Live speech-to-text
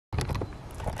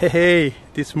Hey,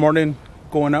 this morning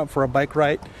going out for a bike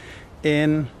ride,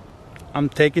 and I'm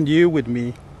taking you with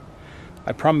me.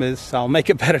 I promise I'll make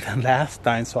it better than last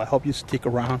time, so I hope you stick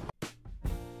around.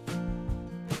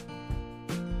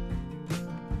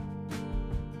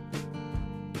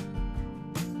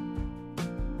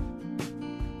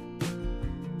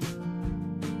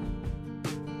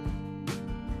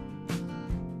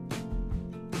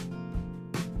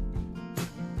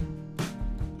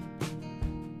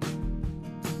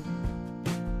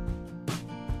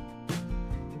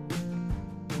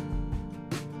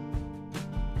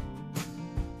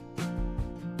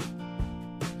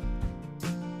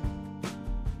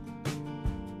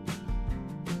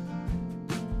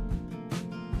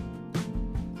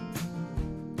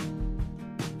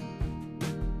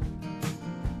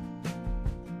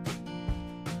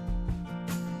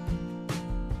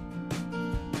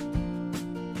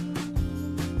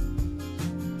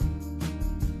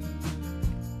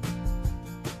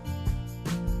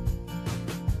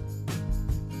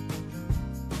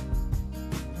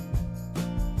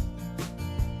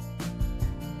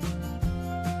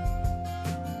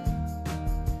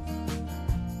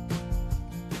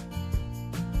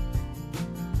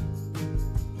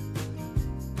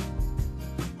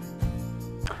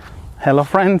 Hello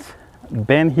friends,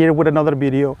 Ben here with another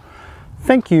video.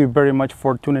 Thank you very much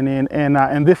for tuning in,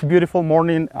 and this beautiful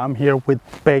morning I'm here with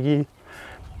Peggy.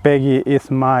 Peggy is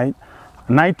my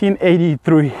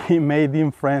 1983 made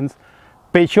in France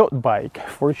Peugeot bike,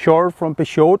 for short from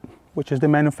Peugeot, which is the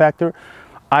manufacturer.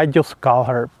 I just call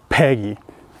her Peggy.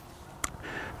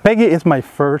 Peggy is my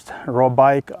first road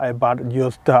bike. I bought it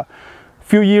just a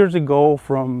few years ago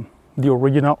from the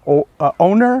original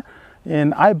owner.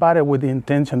 And I bought it with the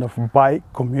intention of bike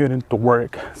commuting to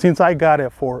work. Since I got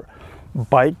it for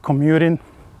bike commuting,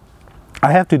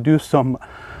 I have to do some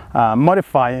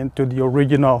modifying to the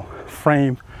original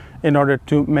frame in order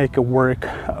to make it work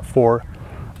for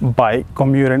bike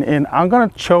commuting. And I'm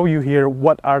gonna show you here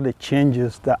what are the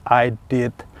changes that I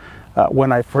did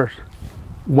when I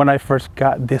first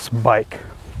got this bike.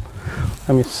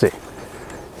 Let me see.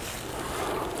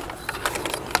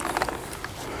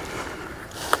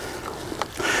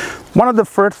 One of the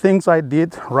first things I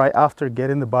did right after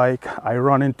getting the bike, I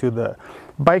run into the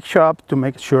bike shop to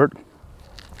make sure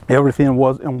everything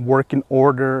was in working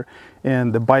order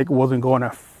and the bike wasn't going to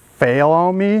fail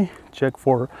on me. Check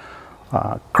for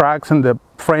cracks in the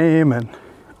frame and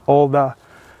all that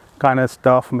kind of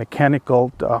stuff,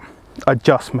 mechanical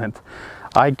adjustment.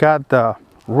 I got the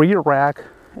rear rack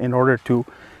in order to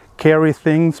carry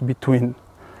things between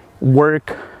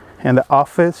work and the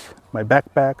office, my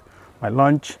backpack, my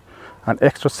lunch, an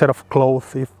extra set of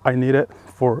clothes if I need it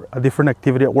for a different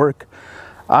activity at work.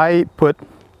 I put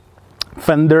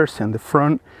fenders in the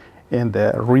front and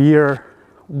the rear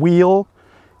wheel,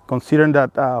 considering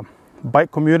that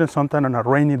bike commuting sometimes on a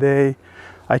rainy day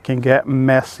I can get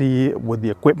messy with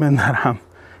the equipment that I'm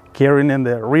carrying in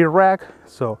the rear rack.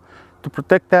 So to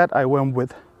protect that, I went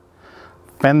with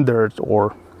fenders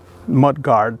or mud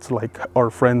guards, like our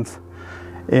friends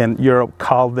in Europe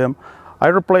call them. I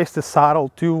replaced the saddle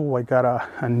too. I got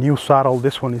a new saddle.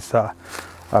 This one is a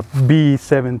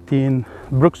B17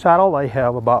 Brook saddle. I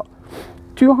have about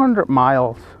 200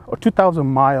 miles or 2,000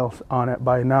 miles on it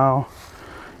by now.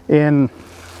 And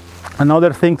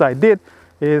another thing I did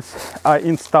is I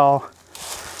installed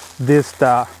this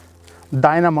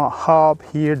dynamo hub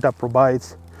here that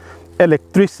provides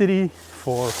electricity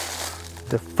for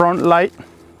the front light.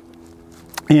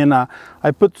 And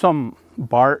I put some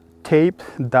bar tape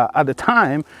that at the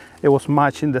time it was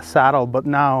matching the saddle, but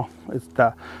now it's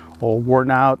all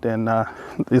worn out and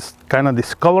it's kind of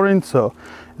discoloring, so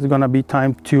it's gonna be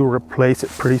time to replace it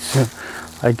pretty soon.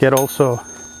 I get also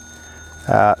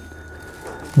a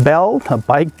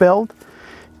bike belt,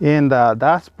 and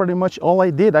that's pretty much all I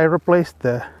did. I replaced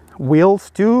the wheels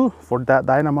too for that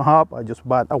dynamo hub. I just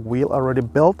bought a wheel already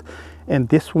built, and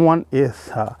this one is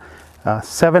a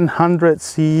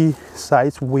 700C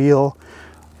size wheel.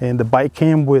 And the bike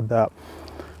came with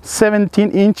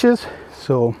 17 inches,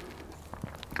 so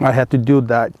I had to do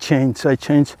that change. I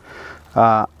changed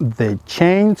the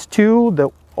chains too. The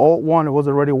old one was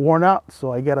already worn out,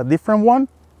 so I got a different one.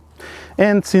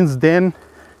 And since then,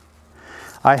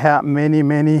 I had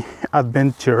many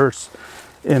adventures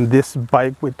in this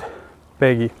bike with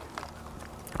Peggy.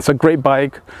 It's a great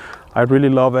bike. I really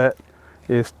love it.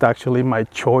 It's actually my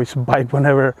choice bike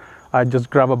whenever I just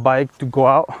grab a bike to go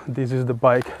out. This is the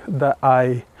bike that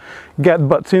I get,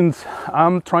 but since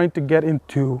I'm trying to get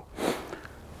into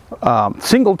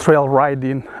single trail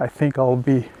riding, I think I'll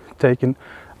be taking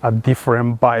a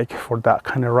different bike for that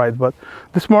kind of ride. But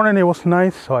this morning it was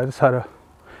nice, so I decided to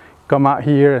come out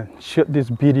here and shoot this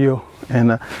video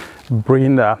and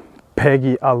bring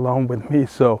Peggy along with me.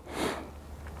 So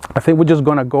I think we're just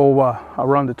gonna go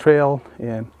around the trail,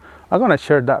 and I'm gonna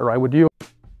share that ride with you.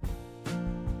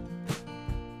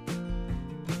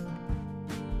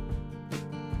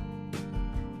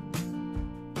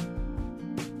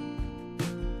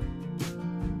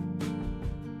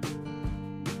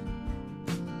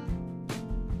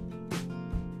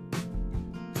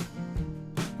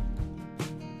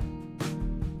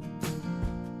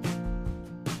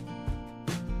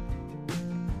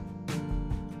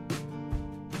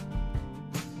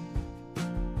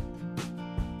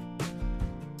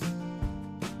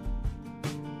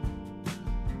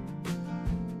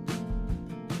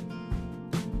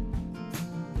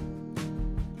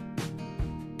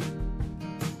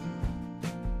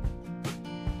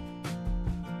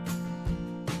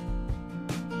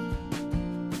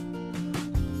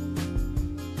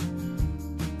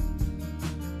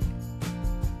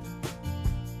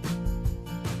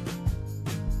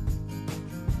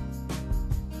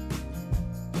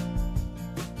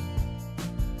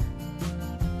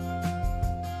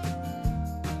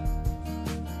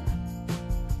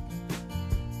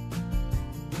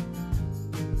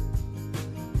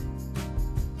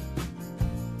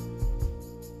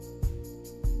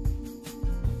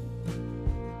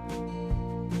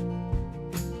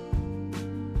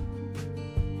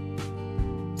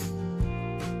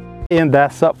 And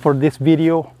that's up for this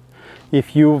video.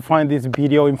 If you find this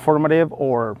video informative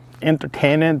or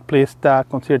entertaining, please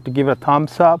consider to give it a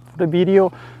thumbs up for the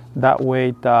video. That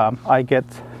way I get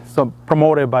some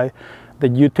promoted by the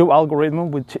YouTube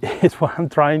algorithm, which is what I'm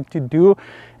trying to do.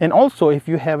 And also, if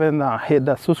you haven't hit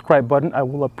the subscribe button, I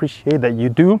will appreciate that you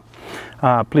do.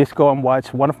 Please go and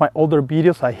watch one of my older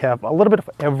videos. I have a little bit of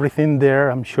everything there.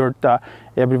 I'm sure that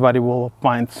everybody will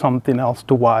find something else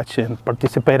to watch and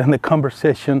participate in the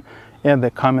conversation in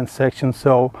the comment section.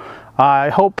 So I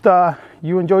hope that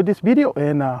you enjoyed this video,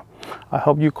 and I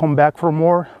hope you come back for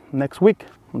more next week.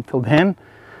 Until then,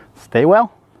 stay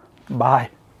well.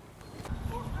 Bye.